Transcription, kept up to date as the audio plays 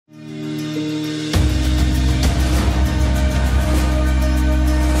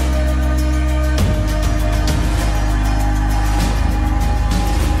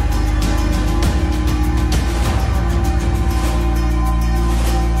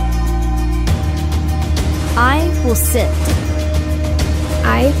will sit.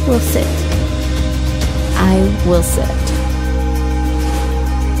 I will sit. I will sit.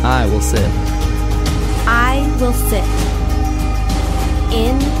 I will sit. I will sit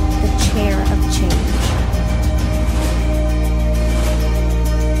in the chair of change.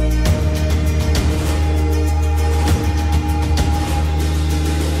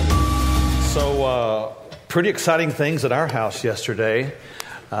 So, pretty exciting things at our house yesterday.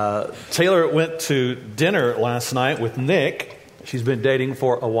 Taylor went to dinner last night with Nick. She's been dating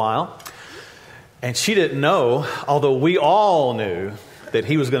for a while. And she didn't know, although we all knew, that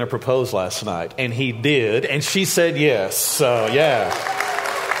he was going to propose last night. And he did. And she said yes. So, yeah.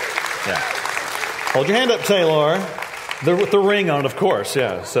 Hold your hand up, Taylor. With the ring on, of course.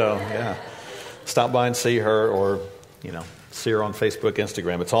 Yeah. So, yeah. Stop by and see her or, see her on Facebook,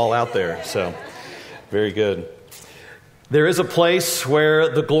 Instagram. It's all out there. So, very good. There is a place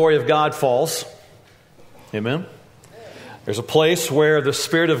where the glory of God falls. Amen. There's a place where the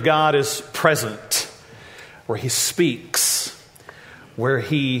Spirit of God is present, where He speaks, where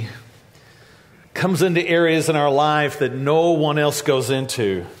He comes into areas in our life that no one else goes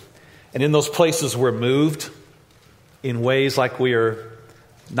into. And in those places we're moved in ways like we are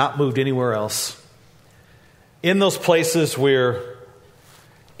not moved anywhere else. In those places we're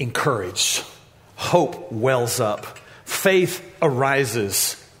encouraged. Hope wells up. Faith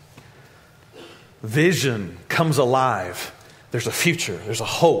arises. Vision comes alive. There's a future. There's a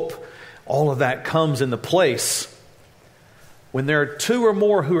hope. All of that comes in the place when there are two or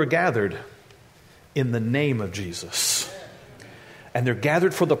more who are gathered in the name of Jesus. And they're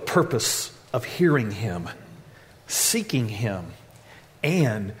gathered for the purpose of hearing Him, seeking Him,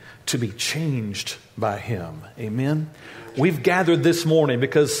 and to be changed by Him. Amen? We've gathered this morning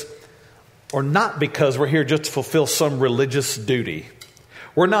not because we're here just to fulfill some religious duty.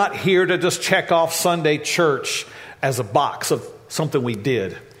 We're not here to just check off Sunday church as a box of something we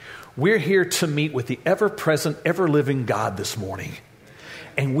did. We're here to meet with the ever-present, ever-living God this morning.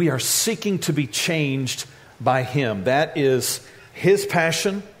 And we are seeking to be changed by Him. That is His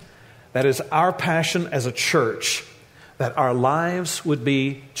passion. That is our passion as a church, that our lives would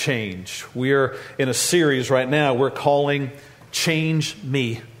be changed. We are in a series right now we're calling Change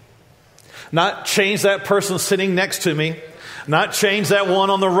Me. Not change that person sitting next to me. Not change that one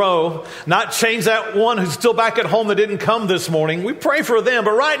on the row. Not change that one who's still back at home that didn't come this morning. We pray for them,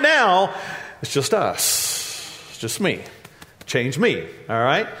 but right now, it's just us. It's just me. Change me, all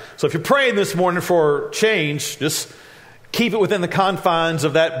right? So if you're praying this morning for change, just keep it within the confines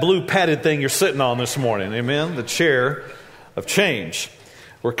of that blue padded thing you're sitting on this morning. Amen? The chair of change.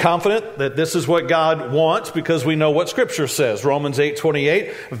 We're confident that this is what God wants because we know what Scripture says. Romans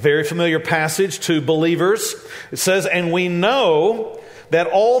 8:28, a very familiar passage to believers. It says, and we know that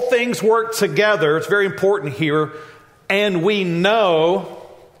all things work together. It's very important here. And we know,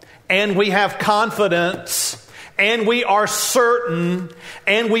 and we have confidence, and we are certain,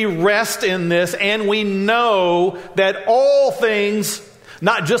 and we rest in this, and we know that all things,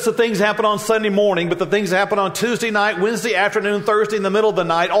 not just the things that happen on Sunday morning, but the things that happen on Tuesday night, Wednesday afternoon, Thursday in the middle of the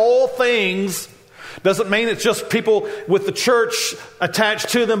night. All things doesn't mean it's just people with the church attached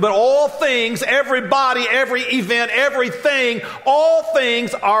to them, but all things, everybody, every event, everything, all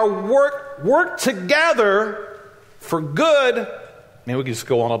things are work together for good. Man, we could just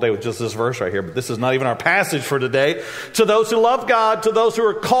go on all day with just this verse right here, but this is not even our passage for today. To those who love God, to those who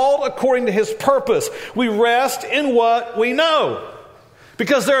are called according to His purpose, we rest in what we know.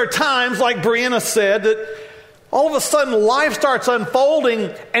 Because there are times, like Brianna said, that all of a sudden life starts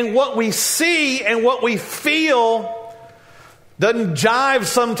unfolding and what we see and what we feel doesn't jive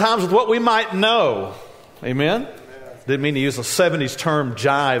sometimes with what we might know. Amen? Didn't mean to use a 70s term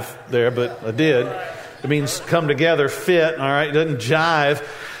jive there, but I did. It means come together, fit, all right? It doesn't jive.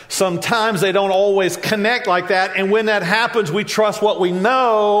 Sometimes they don't always connect like that. And when that happens, we trust what we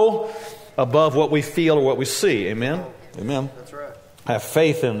know above what we feel or what we see. Amen? Amen. That's right. Have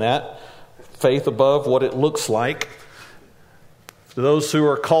faith in that. Faith above what it looks like. To those who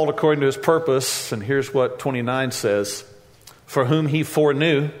are called according to His purpose, and here's what 29 says, for whom He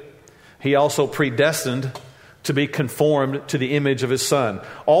foreknew, He also predestined to be conformed to the image of His Son.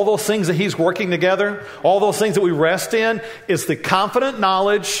 All those things that He's working together, all those things that we rest in, is the confident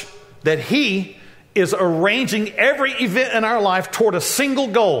knowledge that He is arranging every event in our life toward a single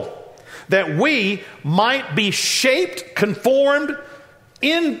goal, that we might be shaped, conformed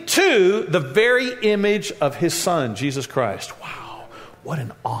into the very image of His Son, Jesus Christ. Wow, what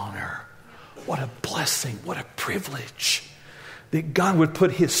an honor, what a blessing, what a privilege that God would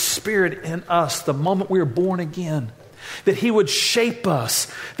put His Spirit in us the moment we were born again. that he would shape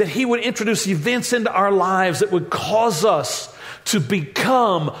us, that he would introduce events into our lives that would cause us to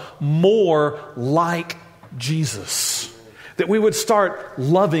become more like Jesus, that we would start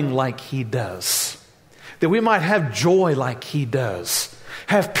loving like he does, that we might have joy like he does,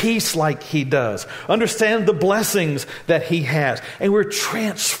 have peace like he does, understand the blessings that he has, and we're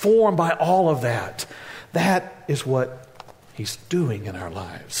transformed by all of that. That is what he's doing in our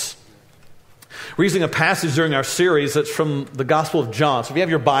lives. We're using a passage during our series that's from the Gospel of John. So if you have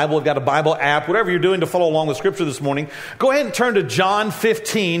your Bible, you've got a Bible app, whatever you're doing to follow along with Scripture this morning, go ahead and turn to John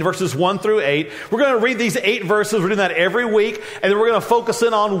 15, verses 1 through 8. We're going to read these 8 verses. We're doing that every week, and then we're going to focus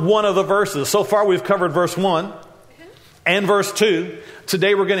in on one of the verses. So far, we've covered verse 1 and verse 2.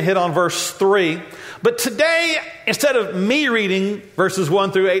 Today, we're going to hit on verse 3. But today, instead of me reading verses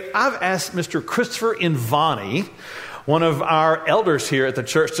 1 through 8, I've asked Mr. Christopher Invani, one of our elders here at the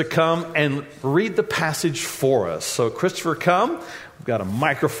church, to come and read the passage for us. So Christopher, come. We've got a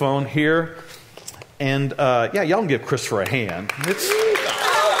microphone here. And y'all can give Christopher a hand.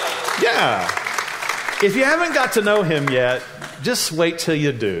 If you haven't got to know him yet, just wait till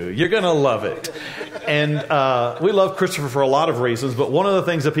you do. You're going to love it. And we love Christopher for a lot of reasons, but one of the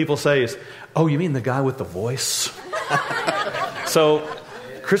things that people say is, oh, you mean the guy with the voice? So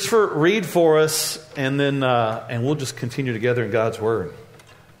Christopher, read for us, and then and we'll just continue together in God's Word.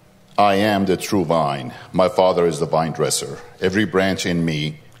 I am the true vine. My Father is the vine dresser. Every branch in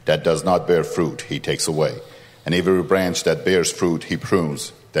me that does not bear fruit, he takes away. And every branch that bears fruit, he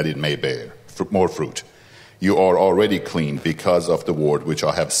prunes, that it may bear more fruit. You are already clean because of the word which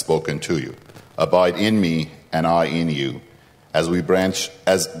I have spoken to you. Abide in me, and I in you. As the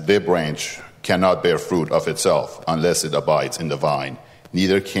branch cannot bear fruit of itself unless it abides in the vine,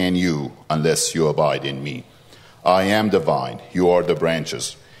 neither can you unless you abide in me. I am the vine, you are the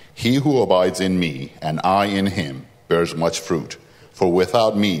branches. He who abides in me, and I in him, bears much fruit. For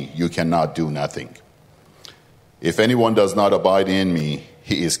without me you cannot do nothing. If anyone does not abide in me,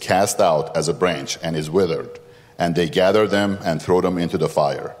 he is cast out as a branch and is withered. And they gather them and throw them into the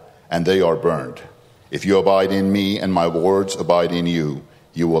fire, and they are burned. If you abide in me, and my words abide in you,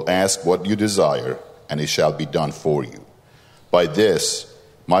 you will ask what you desire, and it shall be done for you. By this,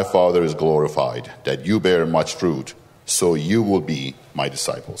 my Father is glorified, that you bear much fruit, so you will be my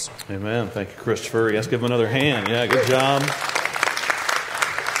disciples. Amen. Thank you, Christopher. Yes, give him another hand. Yeah, good job.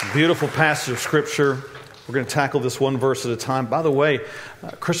 Beautiful passage of Scripture. We're going to tackle this one verse at a time. By the way,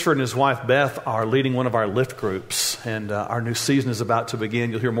 Christopher and his wife Beth are leading one of our Lift groups, and our new season is about to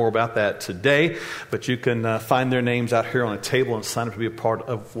begin. You'll hear more about that today, but you can find their names out here on a table and sign up to be a part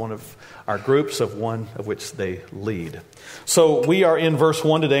of one of our groups, of one of which they lead. So we are in verse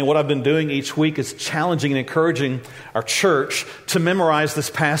 1 today, and what I've been doing each week is challenging and encouraging our church to memorize this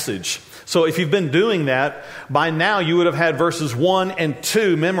passage. So if you've been doing that, by now you would have had verses 1 and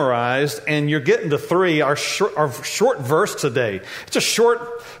 2 memorized, and you're getting to 3, our short verse today. It's a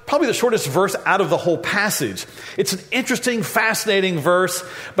short, probably the shortest verse out of the whole passage. It's an interesting, fascinating verse,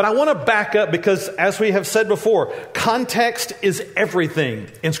 but I want to back up because, as we have said before, context is everything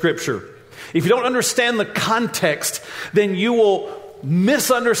in Scripture. If you don't understand the context, then you will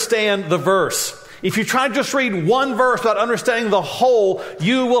misunderstand the verse. If you try to just read one verse without understanding the whole,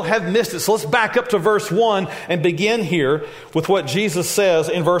 you will have missed it. So let's back up to verse 1 and begin here with what Jesus says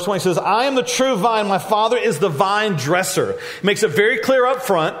in verse 1. He says, I am the true vine, my Father is the vine dresser. He makes it very clear up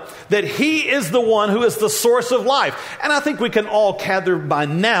front that he is the one who is the source of life. And I think we can all gather by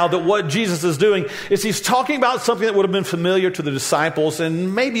now that what Jesus is doing is he's talking about something that would have been familiar to the disciples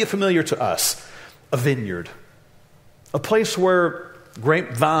and maybe familiar to us. A vineyard. A place where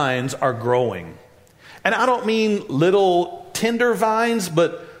grapevines are growing. And I don't mean little tender vines,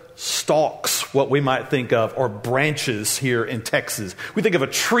 but stalks, what we might think of, or branches here in Texas. We think of a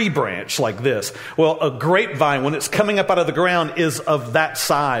tree branch like this. Well, a grapevine, when it's coming up out of the ground, is of that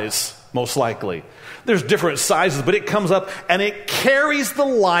size, most likely. There's different sizes, but it comes up and it carries the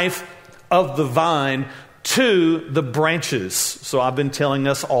life of the vine to the branches. So I've been telling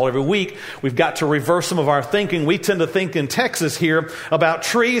us all every week, we've got to reverse some of our thinking. We tend to think in Texas here about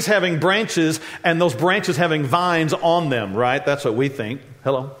trees having branches and those branches having vines on them, right? That's what we think.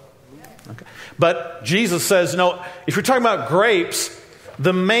 Hello? Okay. But Jesus says, no, if you're talking about grapes,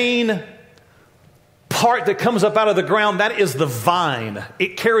 the main part that comes up out of the ground, that is the vine.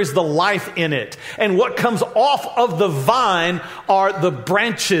 It carries the life in it. And what comes off of the vine are the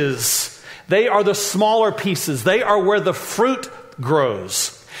branches. They are the smaller pieces. They are where the fruit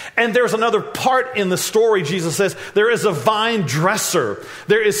grows. And there's another part in the story, Jesus says, there is a vine dresser.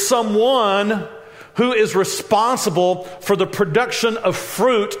 There is someone who is responsible for the production of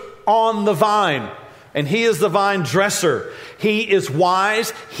fruit on the vine. and He is the vine dresser. He is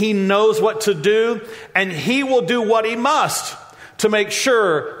wise, He knows what to do, and He will do what He must to make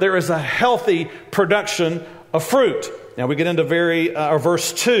sure there is a healthy production of fruit. Now we get into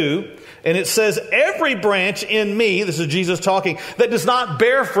verse 2, and it says, every branch in me, this is Jesus talking, that does not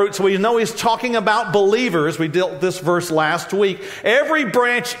bear fruit. So we know He's talking about believers. We dealt this verse last week. Every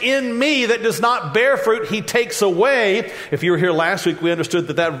branch in me that does not bear fruit, He takes away. If you were here last week, we understood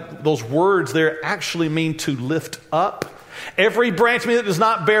that those words there actually mean to lift up. Every branch in me that does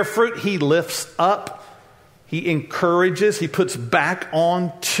not bear fruit, He lifts up. He encourages. He puts back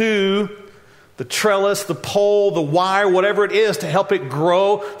on to the trellis, the pole, the wire, whatever it is to help it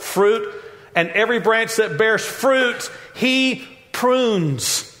grow fruit. And every branch that bears fruit, He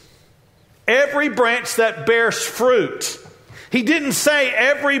prunes. Every branch that bears fruit. He didn't say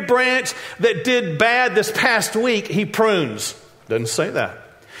every branch that did bad this past week, He prunes. Doesn't say that.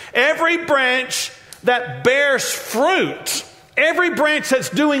 Every branch that bears fruit, every branch that's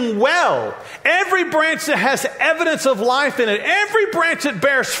doing well, every branch that has evidence of life in it, every branch that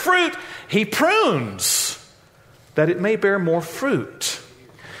bears fruit, He prunes that it may bear more fruit.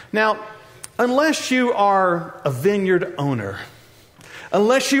 Now, unless you are a vineyard owner,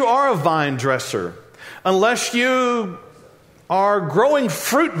 unless you are a vine dresser, unless you are growing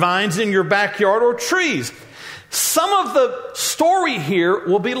fruit vines in your backyard or trees, some of the story here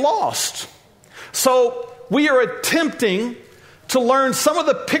will be lost. So we are attempting to learn some of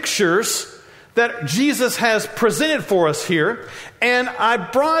the pictures that Jesus has presented for us here. And I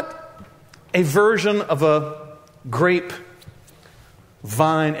brought a version of a grape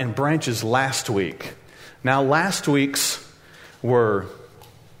vine and branches last week. Now, last week's were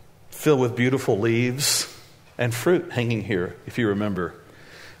filled with beautiful leaves and fruit hanging here, if you remember.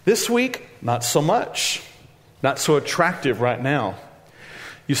 This week, not so much. Not so attractive right now.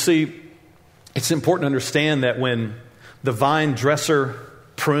 You see, it's important to understand that when the vine dresser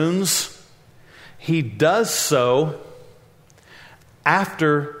prunes, He does so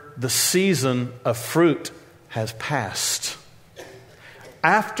after the season of fruit has passed.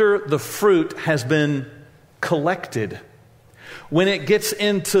 After the fruit has been collected. When it gets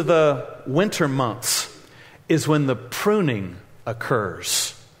into the winter months is when the pruning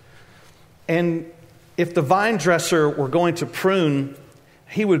occurs. And if the vine dresser were going to prune,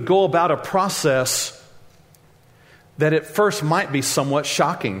 he would go about a process that at first might be somewhat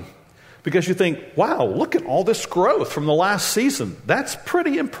shocking. Because you think, wow, look at all this growth from the last season. That's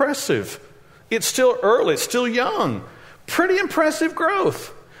pretty impressive. It's still early, it's still young. Pretty impressive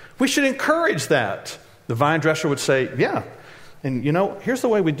growth. We should encourage that. The vine dresser would say, yeah. And you know, here's the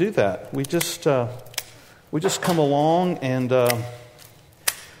way we do that. We just come along and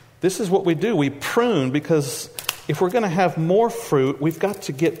this is what we do. We prune because if we're going to have more fruit, we've got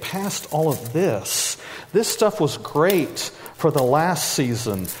to get past all of this. This stuff was great for the last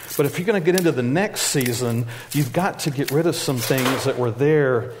season. But if you're going to get into the next season, you've got to get rid of some things that were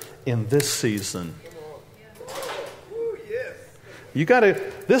there in this season.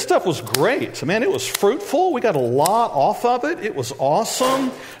 This stuff was great. Man, it was fruitful. We got a lot off of it. It was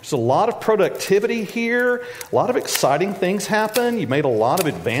awesome. There's a lot of productivity here. A lot of exciting things happen. You made a lot of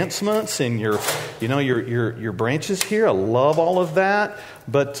advancements in your branches here. I love all of that.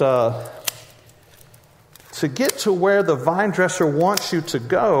 But to get to where the vine dresser wants you to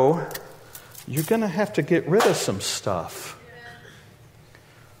go, you're going to have to get rid of some stuff.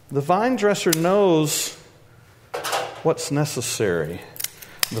 The vine dresser knows what's necessary.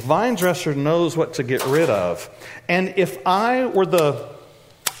 The vine dresser knows what to get rid of. And if I were the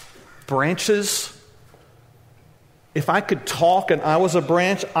branches, if I could talk and I was a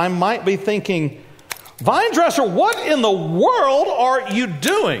branch, I might be thinking, vine dresser, what in the world are you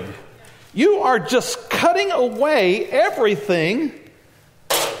doing? You are just cutting away everything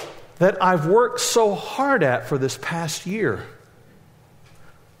that I've worked so hard at for this past year.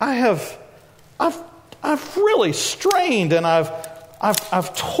 I've really strained and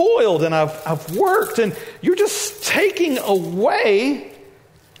I've toiled and I've worked, and you're just taking away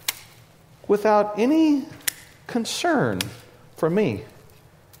without any concern for me.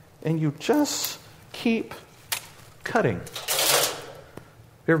 And you just keep cutting.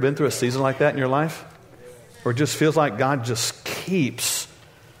 You ever been through a season like that in your life? Where it just feels like God just keeps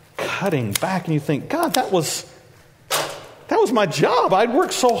cutting back, and you think, God, that was my job. I'd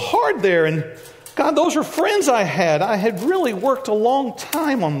worked so hard there, and God, those are friends I had. I had really worked a long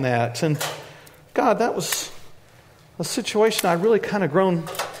time on that. And God, that was a situation I'd really kind of grown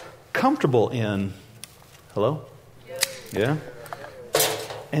comfortable in. Hello? Yeah?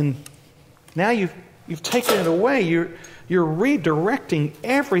 And now you've taken it away. You're redirecting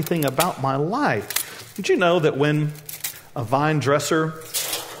everything about my life. Did you know that when a vine dresser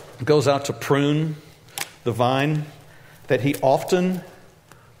goes out to prune the vine, that he often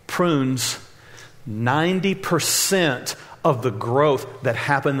prunes 90% of the growth that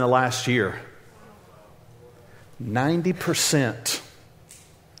happened in the last year? 90%.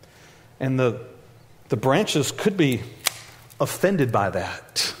 And the branches could be offended by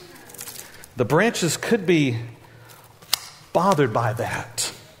that. The branches could be bothered by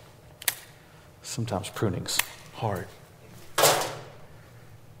that. Sometimes pruning's hard.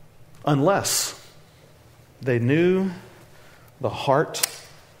 Unless they knew the heart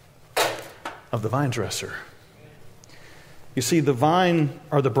of the vine dresser. You see, the vine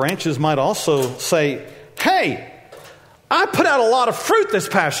or the branches might also say, hey, I put out a lot of fruit this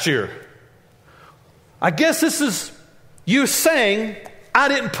past year. I guess this is you saying I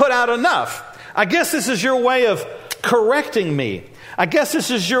didn't put out enough. I guess this is your way of correcting me. I guess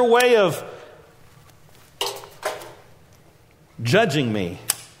this is your way of judging me.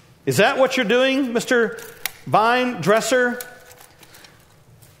 Is that what you're doing, Mr. Vine Dresser?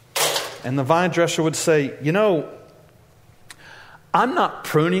 And the vine dresser would say, you know, I'm not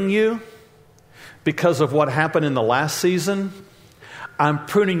pruning you because of what happened in the last season. I'm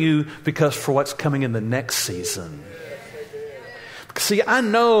pruning you because for what's coming in the next season. See, I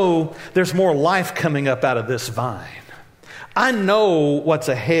know there's more life coming up out of this vine. I know what's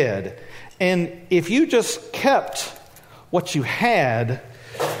ahead. And if you just kept what you had,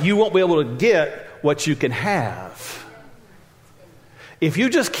 you won't be able to get what you can have. If you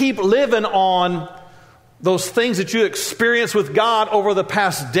just keep living on those things that you experienced with God over the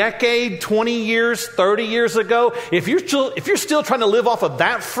past decade, 20 years, 30 years ago, if you're still trying to live off of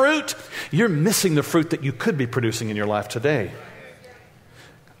that fruit, you're missing the fruit that you could be producing in your life today.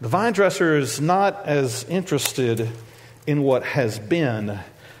 The vine dresser is not as interested in what has been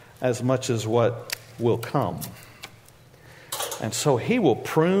as much as what will come. And so he will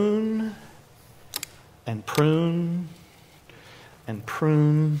prune and prune and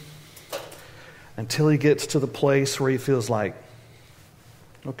prune until he gets to the place where he feels like,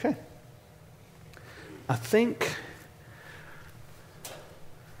 okay, I think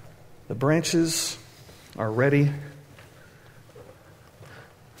the branches are ready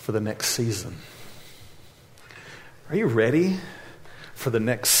for the next season. Are you ready for the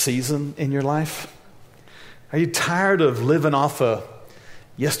next season in your life? Are you tired of living off of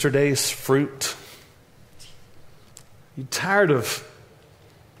yesterday's fruit? You tired of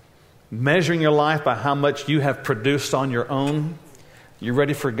measuring your life by how much you have produced on your own? You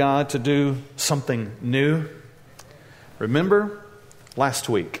ready for God to do something new? Remember last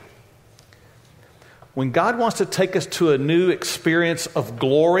week, when God wants to take us to a new experience of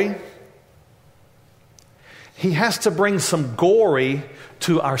glory, He has to bring some gory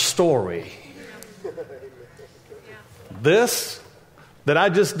to our story. This that I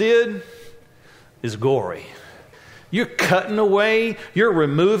just did is gory. You're cutting away, you're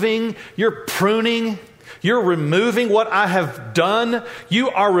removing, you're pruning, you're removing what I have done, you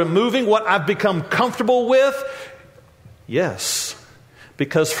are removing what I've become comfortable with. Yes,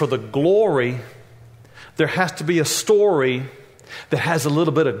 because for the glory, there has to be a story that has a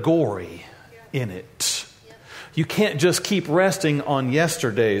little bit of gory in it. You can't just keep resting on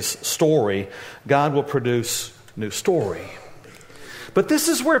yesterday's story. God will produce new story. But this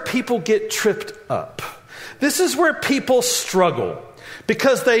is where people get tripped up. This is where people struggle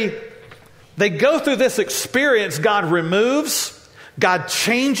because they go through this experience. God removes, God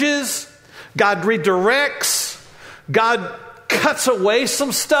changes, God redirects, God cuts away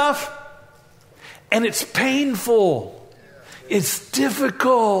some stuff, and it's painful. It's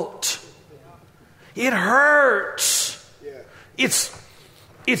difficult. It hurts. It's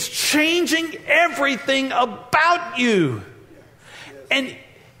changing everything about you. And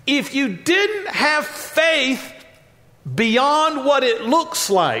if you didn't have faith beyond what it looks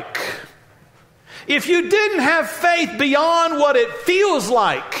like, if you didn't have faith beyond what it feels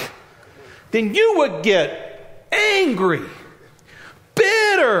like, then you would get angry,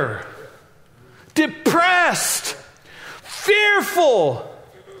 bitter, depressed, fearful.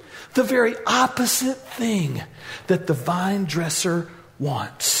 The very opposite thing that the vine dresser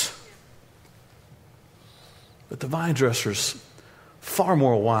wants. But the vine dresser's far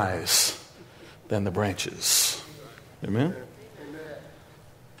more wise than the branches. Amen?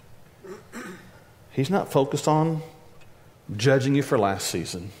 He's not focused on judging you for last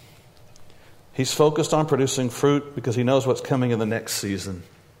season. He's focused on producing fruit because he knows what's coming in the next season.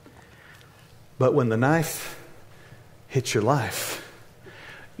 But when the knife hits your life,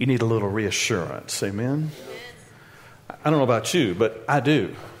 you need a little reassurance. Amen? I don't know about you, but I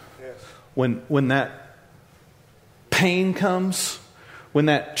do. When that pain comes, when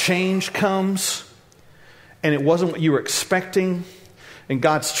that change comes, and it wasn't what you were expecting, and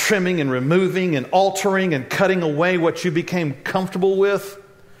God's trimming and removing and altering and cutting away what you became comfortable with,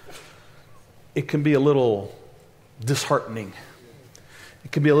 it can be a little disheartening.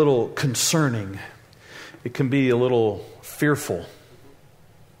 It can be a little concerning. It can be a little fearful.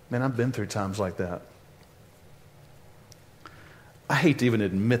 Man, I've been through times like that. I hate to even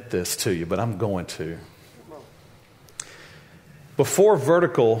admit this to you, but I'm going to. Before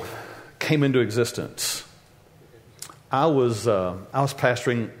Vertical came into existence, I was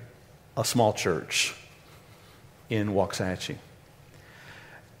pastoring a small church in Waxahachie.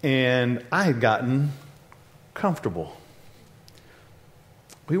 And I had gotten comfortable.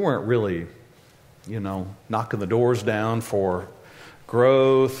 We weren't really, knocking the doors down for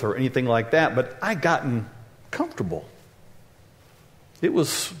growth or anything like that, but I'd gotten comfortable. It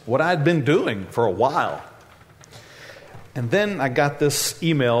was what I'd been doing for a while. And then I got this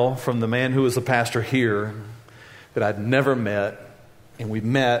email from the man who was the pastor here that I'd never met. And we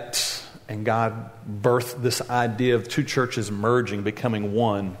met, and God birthed this idea of two churches merging, becoming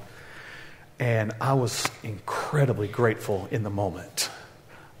one. And I was incredibly grateful in the moment.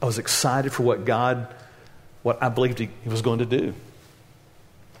 I was excited for what I believed he was going to do.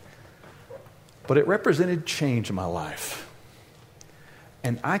 But it represented change in my life.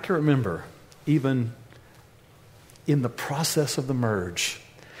 And I can remember, even in the process of the merge,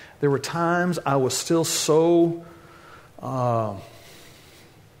 there were times I was still so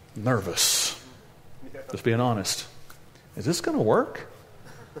nervous. Just being honest. Is this going to work?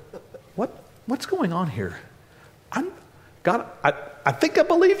 What's going on here? God, I think I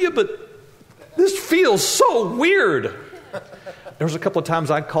believe you, but this feels so weird. There was a couple of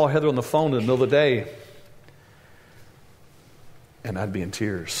times I'd call Heather on the phone in the middle of the day, and I'd be in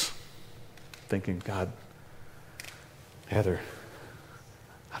tears, thinking, God, Heather,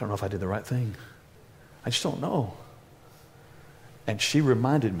 I don't know if I did the right thing. I just don't know. And she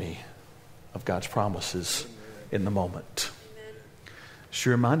reminded me of God's promises in the moment. She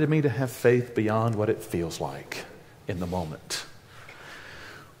reminded me to have faith beyond what it feels like in the moment.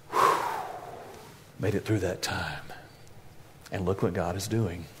 Whew. Made it through that time. And look what God is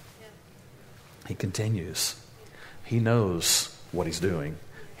doing. He continues. He knows what he's doing.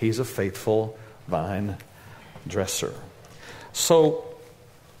 He's a faithful vine dresser. So,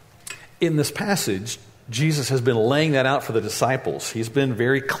 in this passage, Jesus has been laying that out for the disciples. He's been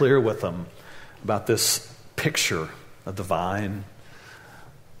very clear with them about this picture of the vine,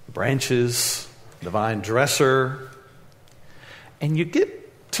 branches, the vine dresser. And you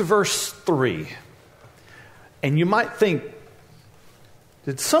get to verse 3, and you might think,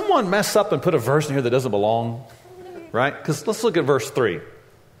 did someone mess up and put a verse in here that doesn't belong? Right? Because let's look at verse 3.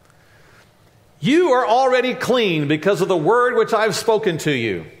 You are already clean because of the word which I've spoken to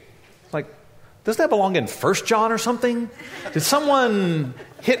you. Like, does that belong in 1 John or something? Did someone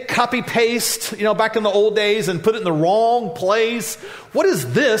hit copy paste, back in the old days and put it in the wrong place? What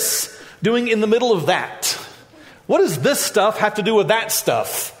is this doing in the middle of that? What does this stuff have to do with that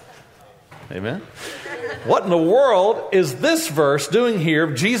stuff? Amen. What in the world is this verse doing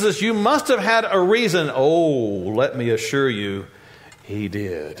here? Jesus, you must have had a reason. Oh, let me assure you, he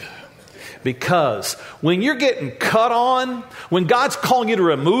did. Because when you're getting cut on, when God's calling you to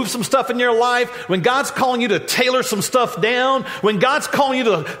remove some stuff in your life, when God's calling you to tailor some stuff down, when God's calling you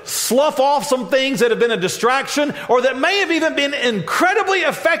to slough off some things that have been a distraction, or that may have even been incredibly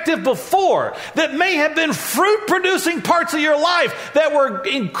effective before, that may have been fruit-producing parts of your life that were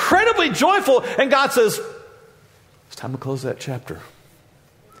incredibly joyful, and God says, it's time to close that chapter.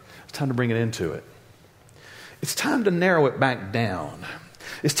 It's time to bring it into it. It's time to narrow it back down.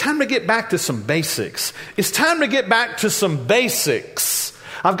 It's time to get back to some basics. It's time to get back to some basics.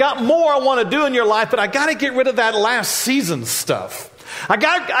 I've got more I want to do in your life, but I got to get rid of that last season stuff. I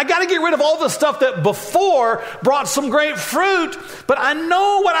got to get rid of all the stuff that before brought some great fruit, but I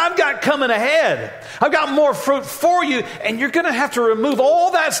know what I've got coming ahead. I've got more fruit for you, and you're going to have to remove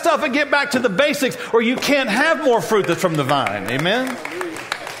all that stuff and get back to the basics, or you can't have more fruit that's from the vine. Amen?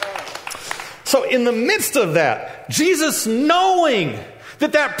 So in the midst of that, Jesus, knowing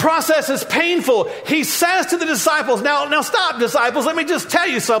that process is painful, he says to the disciples, now stop, disciples, let me just tell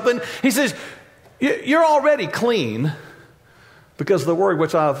you something. He says, you're already clean because of the word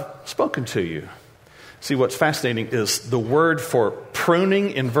which I've spoken to you. See, what's fascinating is the word for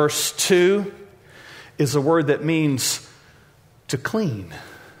pruning in verse 2 is a word that means to clean,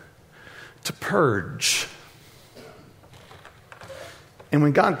 to purge. And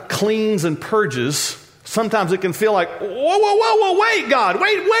when God cleans and purges, sometimes it can feel like, whoa, wait, God,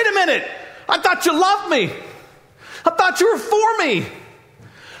 wait a minute. I thought you loved me. I thought you were for me.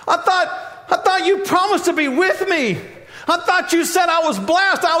 I thought you promised to be with me. I thought you said I was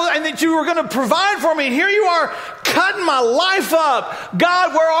blessed and that you were going to provide for me. And here you are cutting my life up.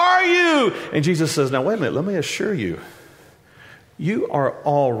 God, where are you? And Jesus says, now wait a minute, let me assure you. You are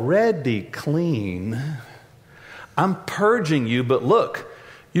already clean. I'm purging you, but look,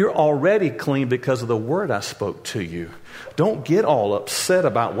 you're already clean because of the word I spoke to you. Don't get all upset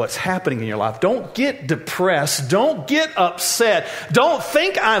about what's happening in your life. Don't get depressed. Don't get upset. Don't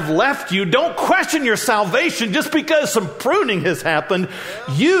think I've left you. Don't question your salvation just because some pruning has happened.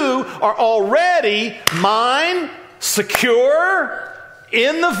 You are already mine, secure,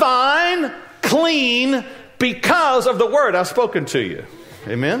 in the vine, clean, because of the word I've spoken to you.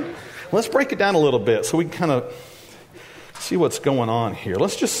 Amen? Let's break it down a little bit so we can kind of see what's going on here.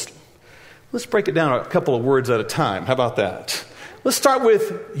 Let's break it down a couple of words at a time. How about that? Let's start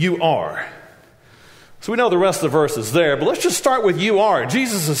with you are. So we know the rest of the verse is there, but let's just start with you are.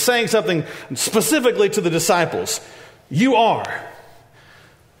 Jesus is saying something specifically to the disciples. You are.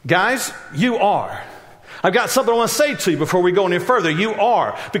 Guys, you are. I've got something I want to say to you before we go any further. You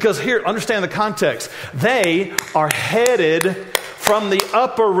are. Because here, understand the context. They are headed from the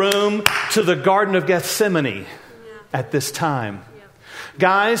upper room to the Garden of Gethsemane at this time.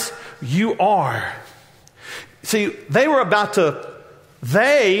 Guys, you are. See, they were about to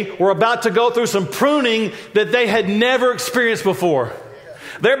go through some pruning that they had never experienced before.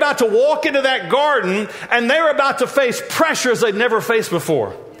 They're about to walk into that garden, and they were about to face pressures they'd never faced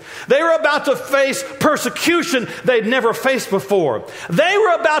before. They were about to face persecution they'd never faced before. They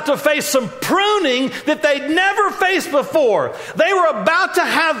were about to face some pruning that they'd never faced before. They were about to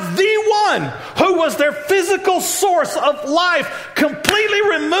have the one who was their physical source of life completely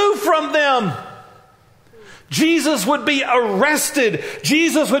removed from them. Jesus would be arrested.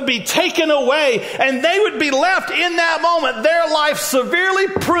 Jesus would be taken away, and they would be left in that moment, their life severely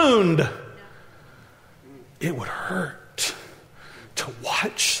pruned. It would hurt to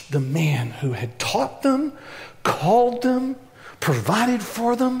watch the man who had taught them, called them, provided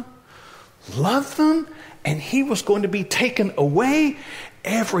for them, loved them, and he was going to be taken away.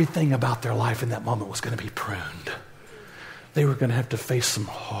 Everything about their life in that moment was going to be pruned. They were going to have to face some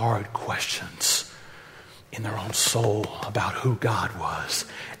hard questions in their own soul about who God was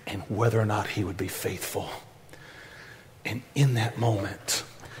and whether or not he would be faithful. And in that moment,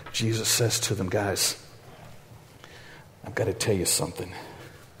 Jesus says to them, guys, I've got to tell you something.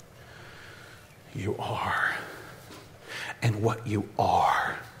 You are. And what you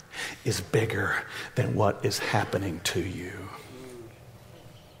are is bigger than what is happening to you.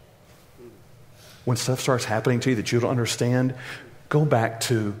 When stuff starts happening to you that you don't understand, go back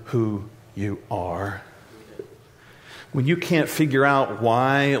to who you are. When you can't figure out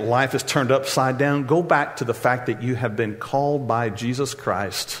why life is turned upside down, go back to the fact that you have been called by Jesus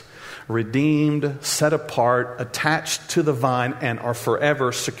Christ, redeemed, set apart, attached to the vine, and are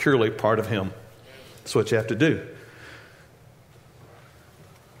forever securely part of him. That's what you have to do.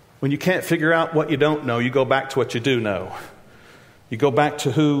 When you can't figure out what you don't know, you go back to what you do know. You go back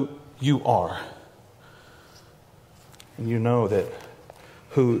to who you are. And you know that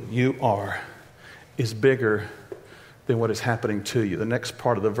who you are is bigger than what is happening to you. The next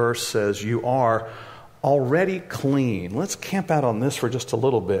part of the verse says, you are already clean. Let's camp out on this for just a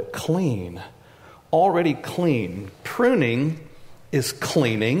little bit. Clean. Already clean. Pruning is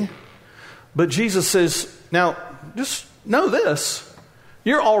cleaning. But Jesus says, now, just know this.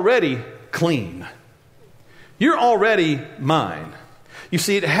 You're already clean. You're already mine. You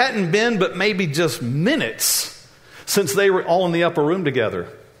see, it hadn't been but maybe just minutes since they were all in the upper room together.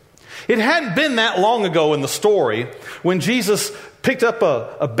 It hadn't been that long ago in the story when Jesus picked up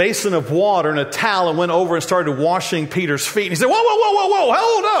a basin of water and a towel and went over and started washing Peter's feet. And he said, whoa,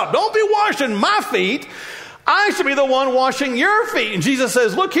 hold up. Don't be washing my feet. I should be the one washing your feet. And Jesus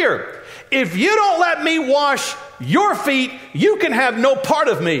says, look here. If you don't let me wash your feet, you can have no part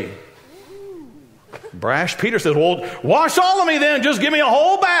of me. Brash Peter says, well, wash all of me then. Just give me a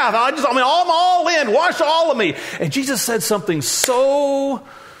whole bath. I'm all in. Wash all of me. And Jesus said something so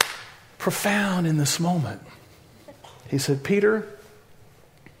profound in this moment. He said, Peter,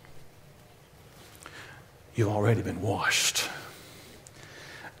 you've already been washed.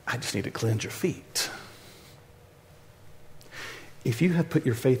 I just need to cleanse your feet. If you have put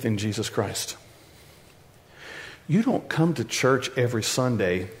your faith in Jesus Christ, you don't come to church every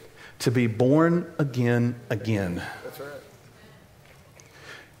Sunday to be born again. That's right.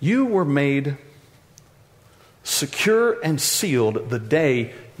 You were made secure and sealed the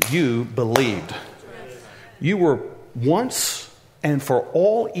day you believed. You were once and for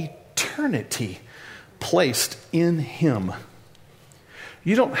all eternity placed in him.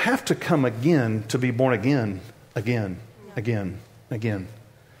 You don't have to come again to be born again.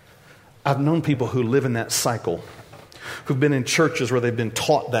 I've known people who live in that cycle, who've been in churches where they've been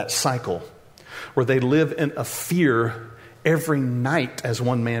taught that cycle, where they live in a fear every night, as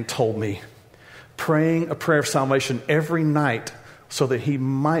one man told me, praying a prayer of salvation every night so that he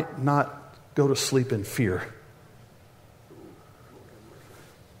might not go to sleep in fear.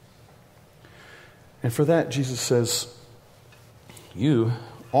 And for that, Jesus says, you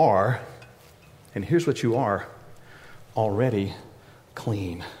are, and here's what you are, already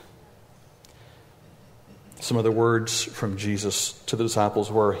clean. Some of the words from Jesus to the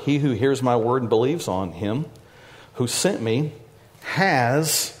disciples were, he who hears my word and believes on him who sent me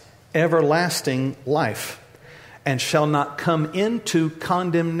has everlasting life and shall not come into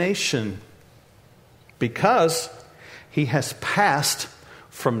condemnation, because he has passed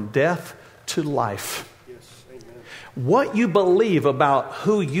from death to life. Yes, amen. What you believe about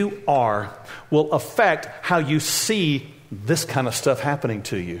who you are will affect how you see this kind of stuff happening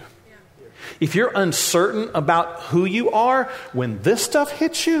to you. If you're uncertain about who you are, when this stuff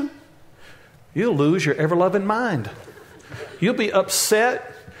hits you, you'll lose your ever-loving mind. You'll be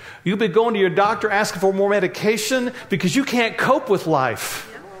upset. You'll be going to your doctor asking for more medication because you can't cope with life.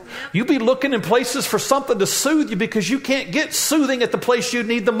 You'll be looking in places for something to soothe you because you can't get soothing at the place you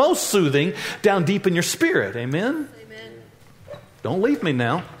need the most soothing, down deep in your spirit. Amen? Amen. Don't leave me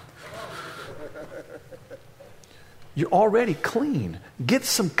now. You're already clean. Get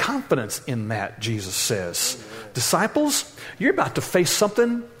some confidence in that, Jesus says. Disciples, you're about to face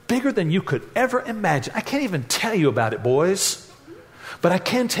something bigger than you could ever imagine. I can't even tell you about it, boys. But I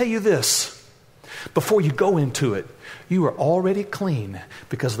can tell you this. Before you go into it, you are already clean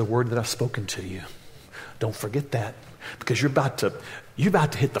because of the word that I've spoken to you. Don't forget that, because you're about to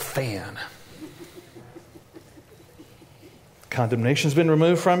hit the fan. Condemnation's been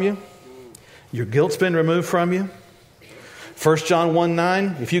removed from you. Your guilt's been removed from you. 1 John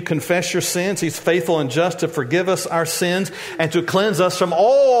 1:9, if you confess your sins, he's faithful and just to forgive us our sins and to cleanse us from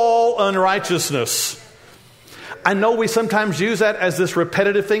all unrighteousness. I know we sometimes use that as this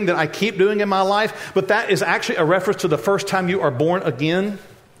repetitive thing that I keep doing in my life, but that is actually a reference to the first time you are born again.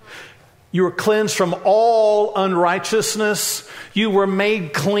 You were cleansed from all unrighteousness. You were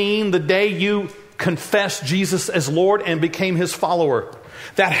made clean the day you confessed Jesus as Lord and became his follower.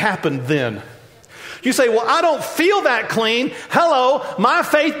 That happened then. You say, well, I don't feel that clean. Hello, my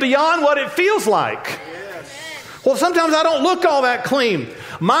faith beyond what it feels like. Yes. Well, sometimes I don't look all that clean.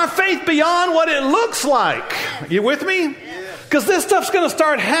 My faith beyond what it looks like. You with me? Because this stuff's going to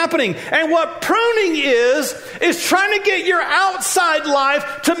start happening. And what pruning is trying to get your outside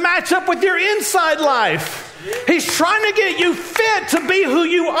life to match up with your inside life. He's trying to get you fit to be who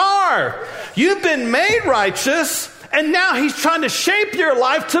you are. You've been made righteous, and now he's trying to shape your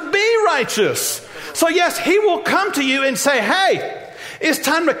life to be righteous. So yes, he will come to you and say, hey, it's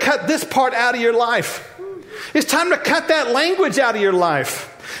time to cut this part out of your life. It's time to cut that language out of your life.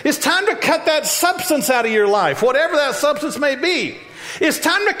 It's time to cut that substance out of your life, whatever that substance may be. It's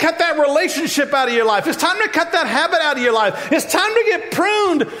time to cut that relationship out of your life. It's time to cut that habit out of your life. It's time to get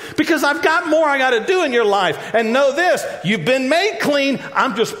pruned because I've got more I got to do in your life. And know this, you've been made clean.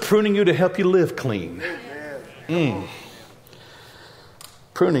 I'm just pruning you to help you live clean.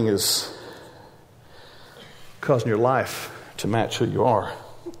 Pruning is causing your life to match who you are.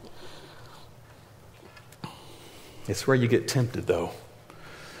 It's where you get tempted, though.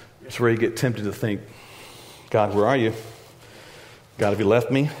 It's where you get tempted to think, God, where are you? God, have you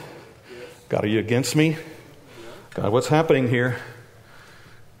left me? God, are you against me? God, what's happening here?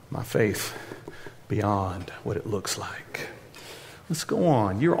 My faith beyond what it looks like. Let's go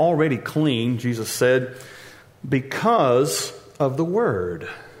on. You're already clean, Jesus said, because of the word.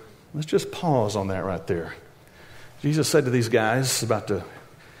 Let's just pause on that right there. Jesus said to these guys about to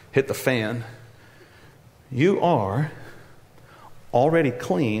hit the fan, you are already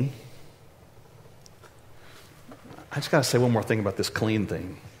clean. I just got to say one more thing about this clean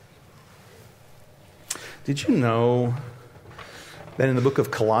thing. Did you know that in the book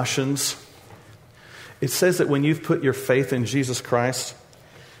of Colossians, it says that when you've put your faith in Jesus Christ,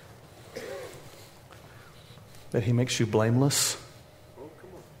 that he makes you blameless?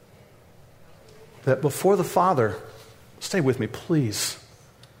 That before the Father, stay with me, please.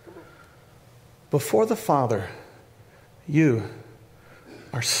 Before the Father, you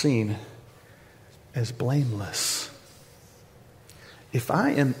are seen as blameless. If I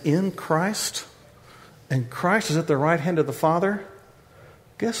am in Christ and Christ is at the right hand of the Father,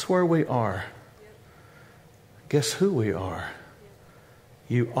 guess where we are? Guess who we are?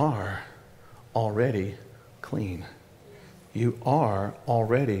 You are already clean. You are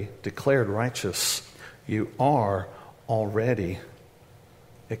already declared righteous. You are already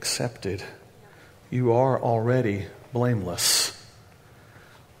accepted. You are already blameless.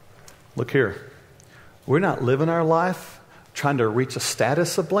 Look here. We're not living our life trying to reach a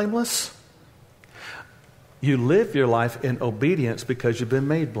status of blameless. You live your life in obedience because you've been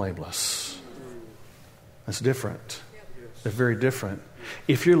made blameless. That's different. They're very different.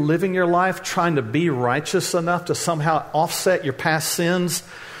 If you're living your life trying to be righteous enough to somehow offset your past sins,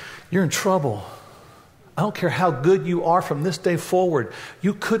 you're in trouble. I don't care how good you are from this day forward.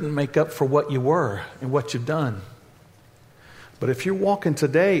 You couldn't make up for what you were and what you've done. But if you're walking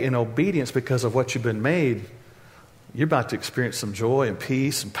today in obedience because of what you've been made, you're about to experience some joy and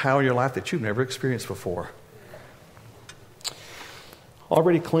peace and power in your life that you've never experienced before.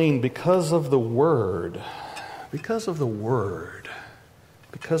 Already clean because of the Word. Because of the Word.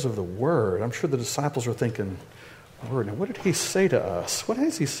 Because of the Word. I'm sure the disciples were thinking, Word. Now, what did he say to us? What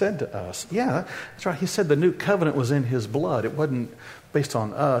has he said to us? Yeah, that's right. He said the new covenant was in his blood. It wasn't based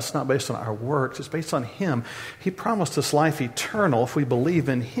on us, not based on our works. It's based on him. He promised us life eternal if we believe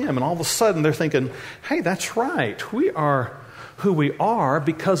in him. And all of a sudden they're thinking, hey, that's right. We are who we are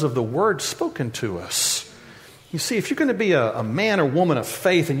because of the word spoken to us. You see, if you're going to be a man or woman of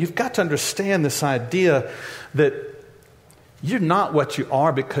faith, and you've got to understand this idea that you're not what you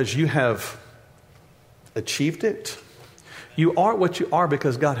are because you have achieved it. You are what you are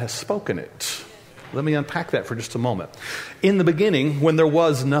because God has spoken it. Let me unpack that for just a moment. In the beginning, when there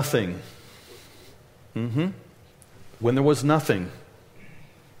was nothing. When there was nothing.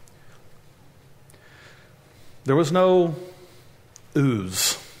 There was no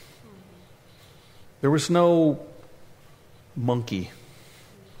ooze. There was no monkey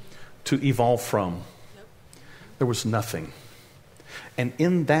to evolve from. There was nothing. And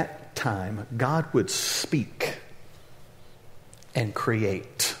in that time, God would speak and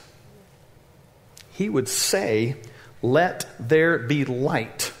create. He would say, let there be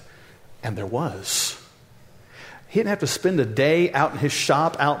light. And there was. He didn't have to spend a day out in his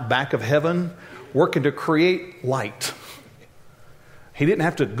shop out back of heaven working to create light. He didn't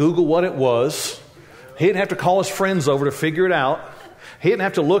have to Google what it was. He didn't have to call his friends over to figure it out. He didn't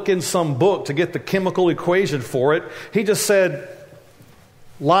have to look in some book to get the chemical equation for it. He just said,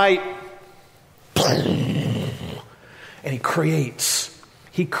 light. And he creates.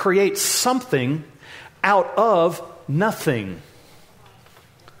 He creates something out of nothing.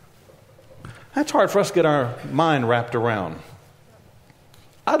 That's hard for us to get our mind wrapped around.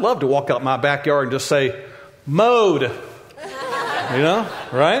 I'd love to walk out my backyard and just say, mowed. You know,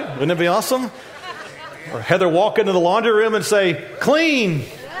 right? Wouldn't it be awesome? Or Heather walk into the laundry room and say, clean.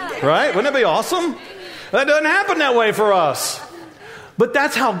 Right? Wouldn't it be awesome? That doesn't happen that way for us. But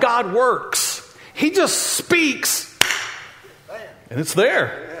that's how God works. He just speaks. And it's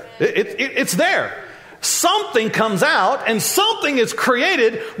there. It's there. Something comes out and something is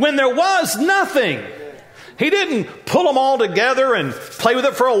created when there was nothing. He didn't pull them all together and play with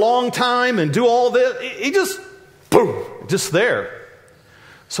it for a long time and do all this. He just, boom, just there.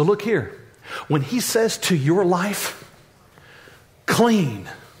 So look here. When he says to your life, clean,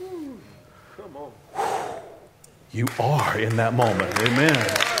 you are in that moment. Amen.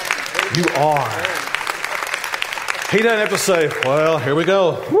 You are. He doesn't have to say, well, here we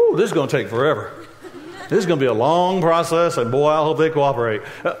go. Woo, this is going to take forever. This is going to be a long process, and boy, I hope they cooperate.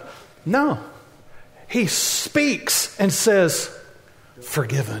 No. He speaks and says,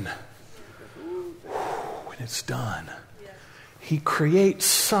 forgiven. When it's done. He creates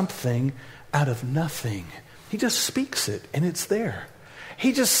something out of nothing. He just speaks it, and it's there.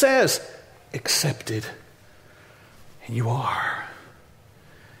 He just says, accepted. And you are.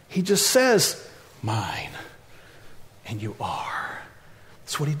 He just says, mine. And you are.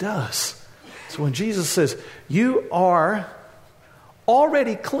 That's what he does. So when Jesus says, you are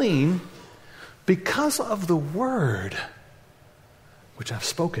already clean because of the word which I've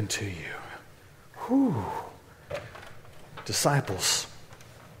spoken to you. Whew. Disciples,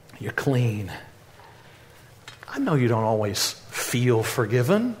 you're clean. I know you don't always feel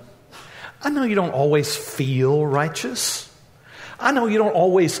forgiven. I know you don't always feel righteous. I know you don't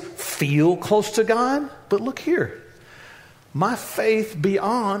always feel close to God. But look here. My faith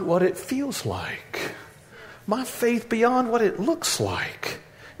beyond what it feels like. My faith beyond what it looks like.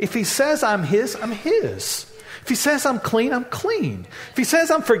 If he says I'm his, I'm his. If he says I'm clean, I'm clean. If he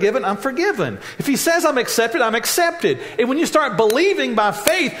says I'm forgiven, I'm forgiven. If he says I'm accepted, I'm accepted. And when you start believing by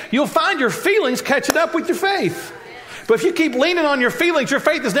faith, you'll find your feelings catching up with your faith. But if you keep leaning on your feelings, your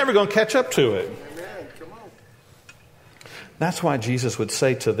faith is never going to catch up to it. That's why Jesus would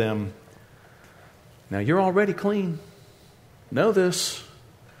say to them, Now, you're already clean. Know this.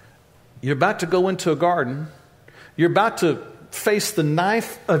 You're about to go into a garden. You're about to face the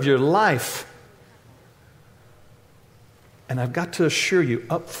knife of your life. And I've got to assure you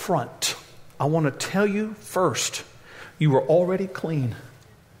up front, I want to tell you first, you were already clean.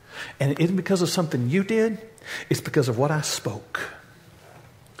 And it isn't because of something you did. It's because of what I spoke.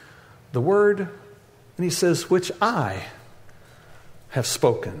 The word, and he says, which I have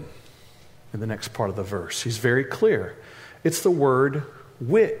spoken. In the next part of the verse, he's very clear. It's the word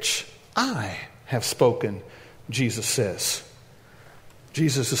which I have spoken, Jesus says.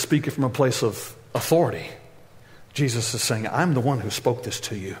 Jesus is speaking from a place of authority. Jesus is saying, I'm the one who spoke this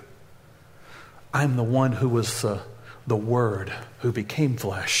to you. I'm the one who was the Word who became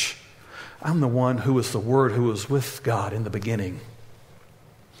flesh. I'm the one who was the Word who was with God in the beginning.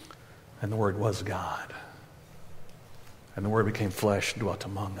 And the Word was God. And the Word became flesh and dwelt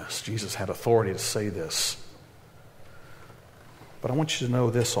among us. Jesus had authority to say this. But I want you to know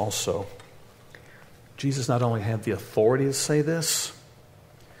this also. Jesus not only had the authority to say this,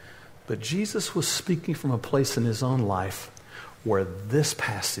 but Jesus was speaking from a place in his own life where this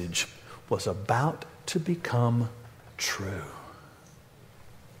passage was about to become true.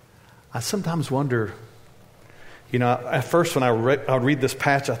 I sometimes wonder, at first when I would read this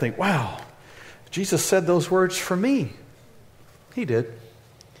passage, I think, wow, Jesus said those words for me. He did.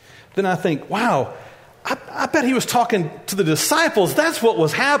 Then I think, wow, I bet he was talking to the disciples. That's what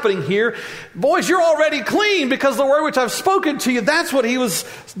was happening here. Boys, you're already clean because the word which I've spoken to you, that's what he was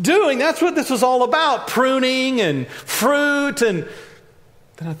doing. That's what this was all about, pruning and fruit. And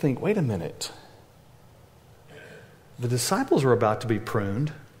then I think, wait a minute. The disciples were about to be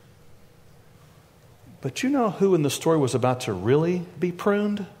pruned. But you know who in the story was about to really be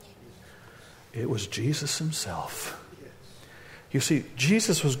pruned? It was Jesus himself. You see,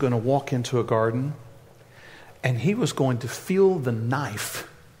 Jesus was going to walk into a garden and he was going to feel the knife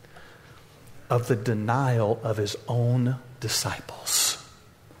of the denial of his own disciples.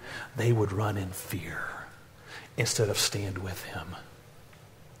 They would run in fear instead of stand with him.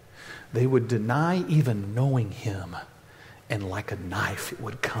 They would deny even knowing him, and like a knife it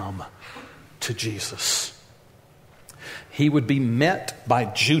would come to Jesus. He would be met by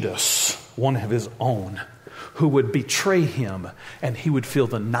Judas, one of his own, who would betray him, and he would feel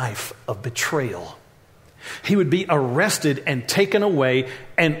the knife of betrayal. He would be arrested and taken away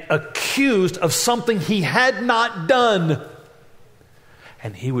and accused of something he had not done.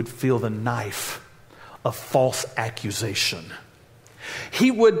 And he would feel the knife of false accusation.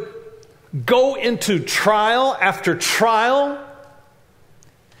 He would go into trial after trial.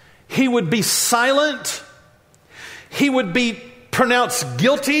 He would be silent. He would be pronounced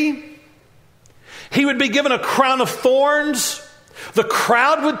guilty. He would be given a crown of thorns. The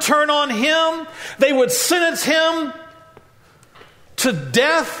crowd would turn on him. They would sentence him to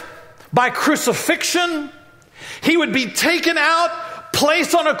death by crucifixion. He would be taken out,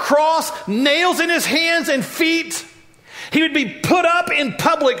 placed on a cross, nails in his hands and feet. He would be put up in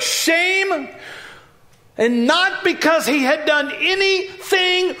public shame, and not because he had done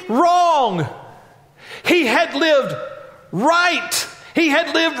anything wrong. He had lived right. He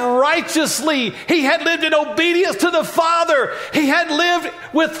had lived righteously. He had lived in obedience to the Father. He had lived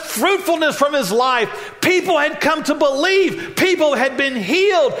with fruitfulness from his life. People had come to believe. People had been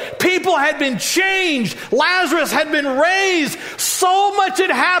healed. People had been changed. Lazarus had been raised. So much had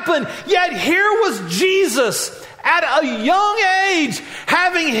happened. Yet here was Jesus at a young age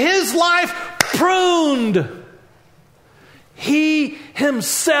having his life pruned. He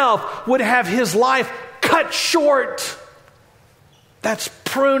himself would have his life cut short. That's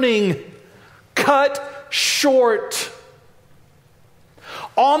pruning. Cut short.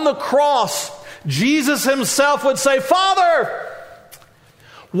 On the cross, Jesus himself would say, Father,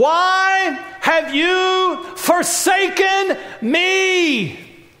 why have you forsaken me?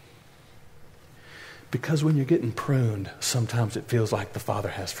 Because when you're getting pruned, sometimes it feels like the Father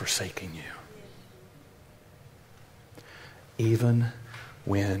has forsaken you. Even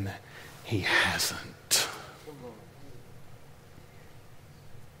when he hasn't.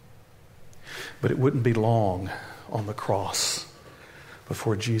 But it wouldn't be long on the cross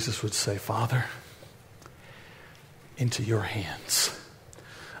before Jesus would say, Father, into your hands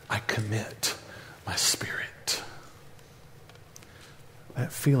I commit my spirit.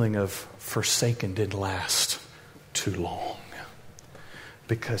 That feeling of forsaken didn't last too long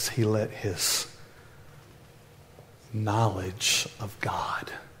because he let his knowledge of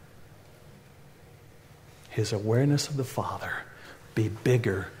God, his awareness of the Father, be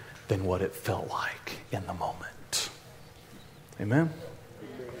bigger than what it felt like in the moment. Amen?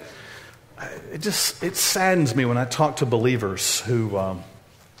 it saddens me when I talk to believers who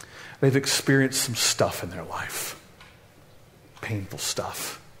they've experienced some stuff in their life, painful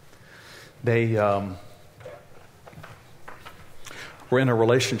stuff. They were in a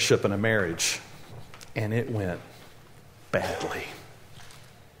relationship and a marriage, and it went badly.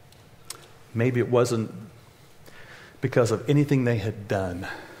 Maybe it wasn't because of anything they had done,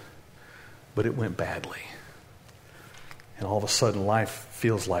 but it went badly. And all of a sudden, life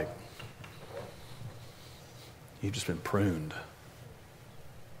feels like you've just been pruned.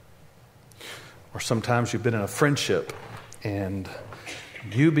 Or sometimes you've been in a friendship and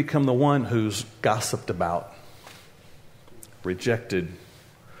you become the one who's gossiped about, rejected,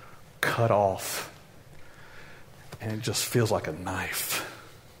 cut off, and it just feels like a knife.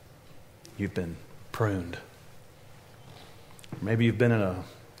 You've been pruned. Maybe you've been in a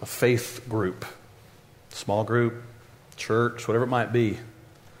faith group, small group, church, whatever it might be,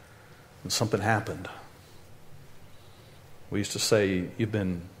 and something happened. We used to say you've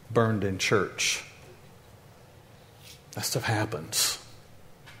been burned in church. That stuff happens.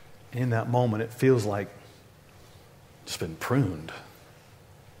 In that moment, it feels like it's been pruned.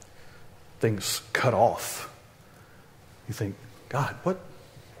 Things cut off. You think, God,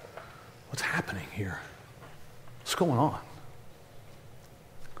 what's happening here? What's going on?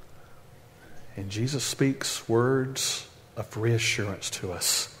 And Jesus speaks words of reassurance to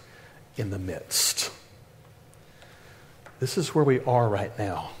us in the midst. This is where we are right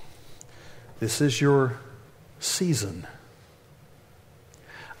now. This is your season.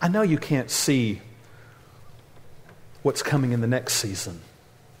 I know you can't see what's coming in the next season.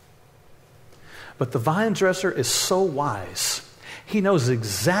 But the vine dresser is so wise. He knows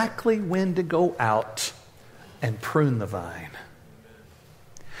exactly when to go out and prune the vine.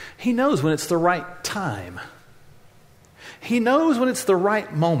 He knows when it's the right time. He knows when it's the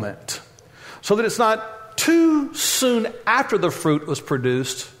right moment, so that it's not too soon after the fruit was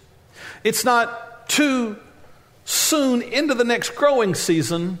produced. It's not too soon into the next growing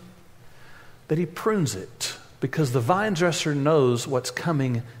season that he prunes it, because the vine dresser knows what's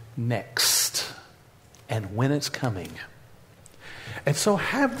coming next and when it's coming. And so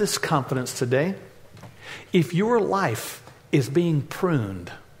have this confidence today. If your life is being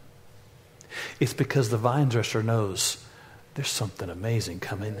pruned, it's because the vine dresser knows there's something amazing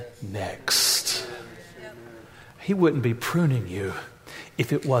coming next. He wouldn't be pruning you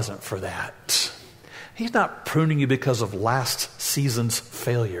if it wasn't for that. He's not pruning you because of last season's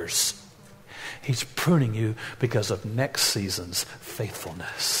failures. He's pruning you because of next season's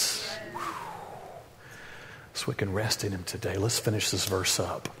faithfulness. So we can rest in him today. Let's finish this verse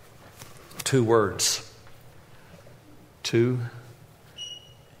up. 2 words. To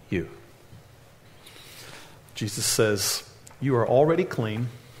you. Jesus says, you are already clean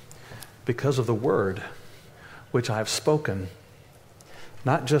because of the word which I have spoken,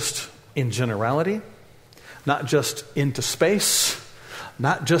 not just in generality, not just into space,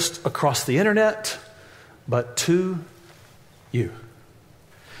 not just across the internet, but to you.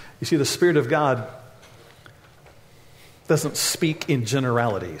 You see, the Spirit of God doesn't speak in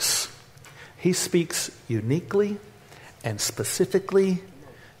generalities. He speaks uniquely and specifically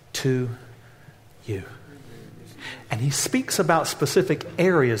to you. And he speaks about specific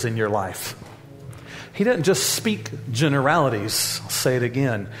areas in your life. He doesn't just speak generalities. I'll say it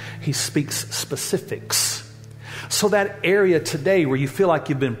again. He speaks specifics. So that area today where you feel like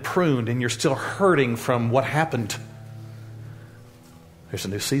you've been pruned and you're still hurting from what happened, there's a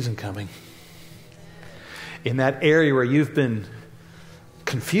new season coming. In that area where you've been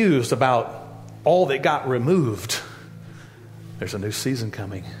confused about all that got removed, there's a new season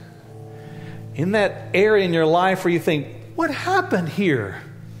coming. In that area in your life where you think, what happened here?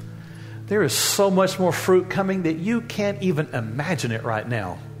 There is so much more fruit coming that you can't even imagine it right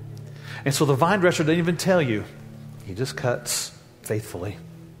now. And so the vine dresser didn't even tell you. He just cuts faithfully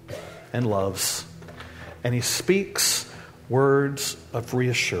and loves. And he speaks words of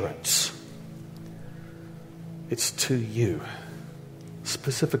reassurance. It's to you.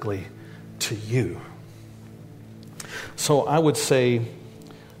 Specifically to you. So I would say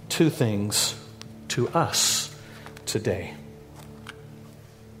 2 things to us today.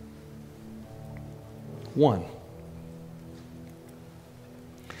 1,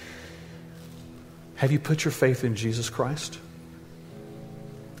 have you put your faith in Jesus Christ?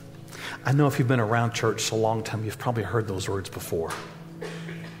 I know if you've been around church a long time, you've probably heard those words before.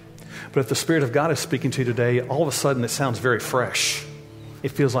 But if the Spirit of God is speaking to you today, all of a sudden it sounds very fresh. It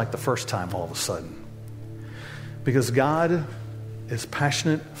feels like the first time all of a sudden. Because God is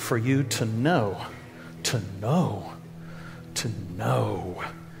passionate for you to know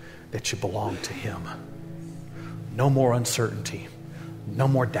that you belong to Him. No more uncertainty. No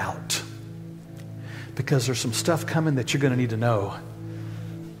more doubt. Because there's some stuff coming that you're going to need to know.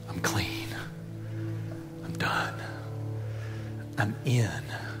 I'm clean. I'm done. I'm in.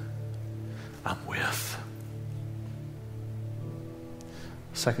 I'm with.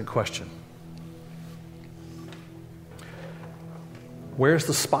 Second question. Where's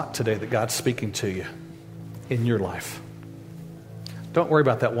the spot today that God's speaking to you in your life? Don't worry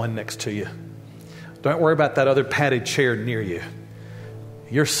about that one next to you. Don't worry about that other padded chair near you.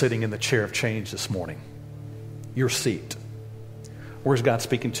 You're sitting in the chair of change this morning. Your seat. Where's God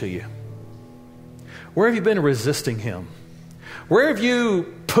speaking to you? Where have you been resisting Him? Where have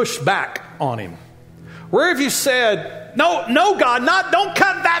you pushed back on Him? Where have you said, no, God, don't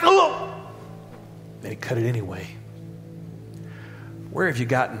cut that. And He cut it anyway. Where have you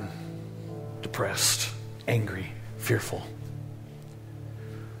gotten depressed, angry, fearful?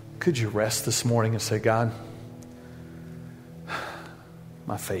 Could you rest this morning and say, God,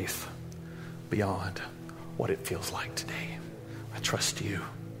 my faith beyond what it feels like today. I trust you.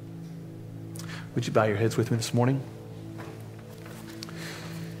 Would you bow your heads with me this morning?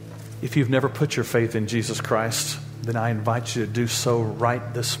 If you've never put your faith in Jesus Christ, then I invite you to do so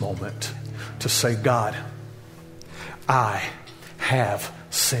right this moment. To say, God, I have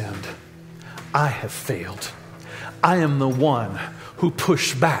sinned. I have failed. I am the one who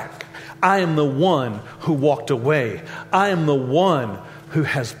pushed back. I am the one who walked away. I am the one who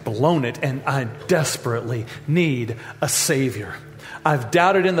has blown it, and I desperately need a Savior. I've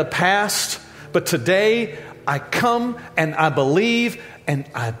doubted in the past, but today I come and I believe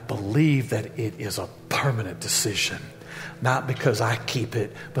that it is a permanent decision. Not because I keep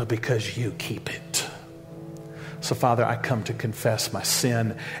it, but because you keep it. So, Father, I come to confess my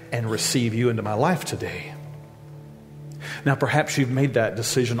sin and receive you into my life today. Now, perhaps you've made that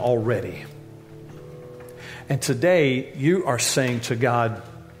decision already. And today you are saying to God,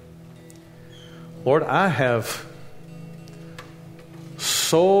 Lord, I have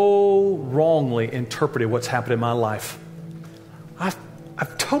so wrongly interpreted what's happened in my life.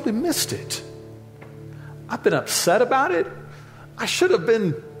 I've totally missed it. I've been upset about it. I should have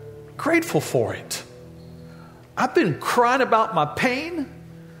been grateful for it. I've been crying about my pain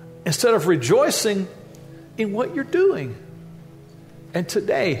instead of rejoicing in what you're doing. And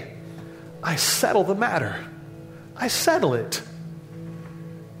today, I settle the matter. I settle it.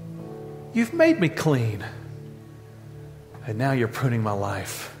 You've made me clean. And now you're pruning my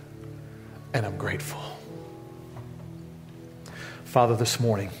life. And I'm grateful. Father, this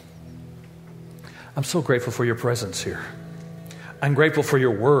morning, I'm so grateful for your presence here. I'm grateful for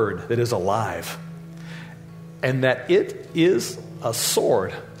your word that is alive. And that it is a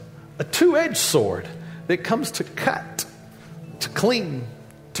sword, a two-edged sword that comes to cut, to clean,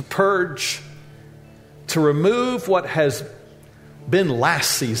 to purge, to remove what has been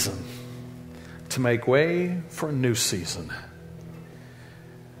last season, to make way for a new season.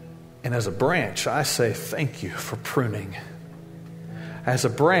 And as a branch, I say thank you for pruning. As a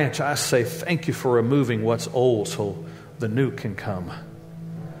branch, I say thank you for removing what's old so the new can come.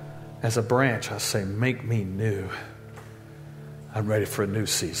 As a branch, I say, make me new. I'm ready for a new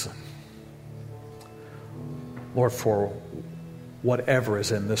season. Lord, for whatever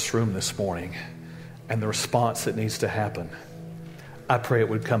is in this room this morning and the response that needs to happen, I pray it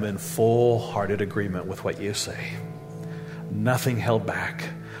would come in full-hearted agreement with what you say. Nothing held back,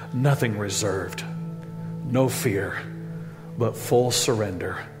 nothing reserved, no fear, but full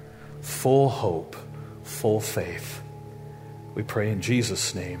surrender, full hope, full faith. We pray in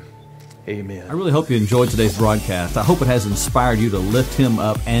Jesus' name. Amen. I really hope you enjoyed today's broadcast. I hope it has inspired you to lift Him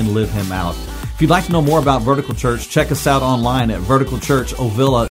up and live Him out. If you'd like to know more about Vertical Church, check us out online at verticalchurchovilla.com.